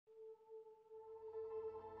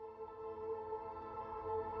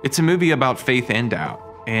It's a movie about faith and doubt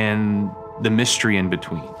and the mystery in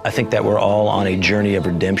between. I think that we're all on a journey of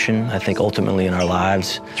redemption. I think ultimately in our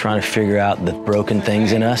lives, trying to figure out the broken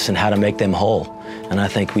things in us and how to make them whole. And I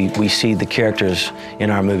think we see the characters in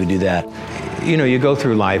our movie do that. You know, you go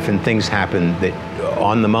through life and things happen that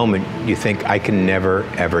on the moment you think, I can never,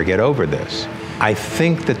 ever get over this. I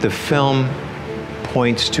think that the film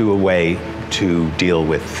points to a way to deal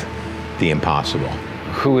with the impossible.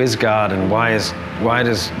 Who is God, and why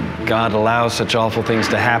does God allow such awful things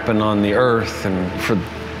to happen on the earth? And for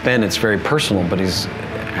Ben, it's very personal, but he's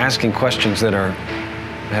asking questions that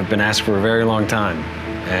have been asked for a very long time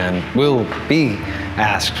and will be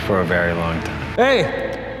asked for a very long time.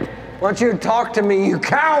 Hey, I want you to talk to me, you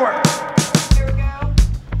coward!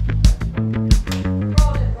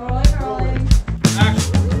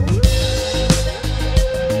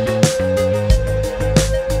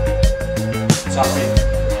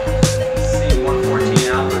 Scene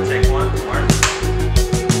 114 out, let's take one. Mark.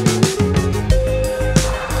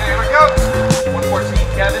 Hey, here we go. 114,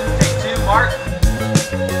 Kevin, take two, Mark.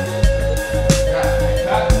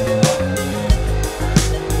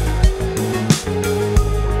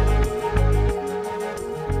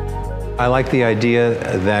 I like the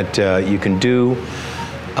idea that you can do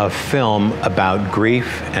a film about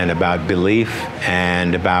grief and about belief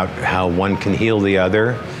and about how one can heal the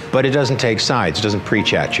other, but it doesn't take sides, it doesn't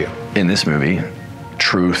preach at you. In this movie,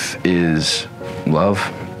 truth is love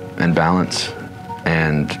and balance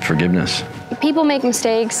and forgiveness. People make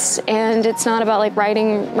mistakes, and it's not about like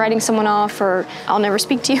writing someone off or I'll never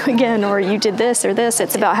speak to you again or you did this or this.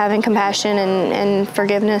 It's about having compassion and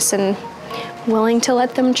forgiveness and willing to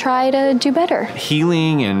let them try to do better.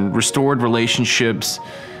 Healing and restored relationships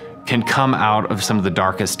can come out of some of the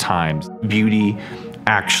darkest times. Beauty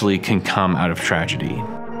actually can come out of tragedy.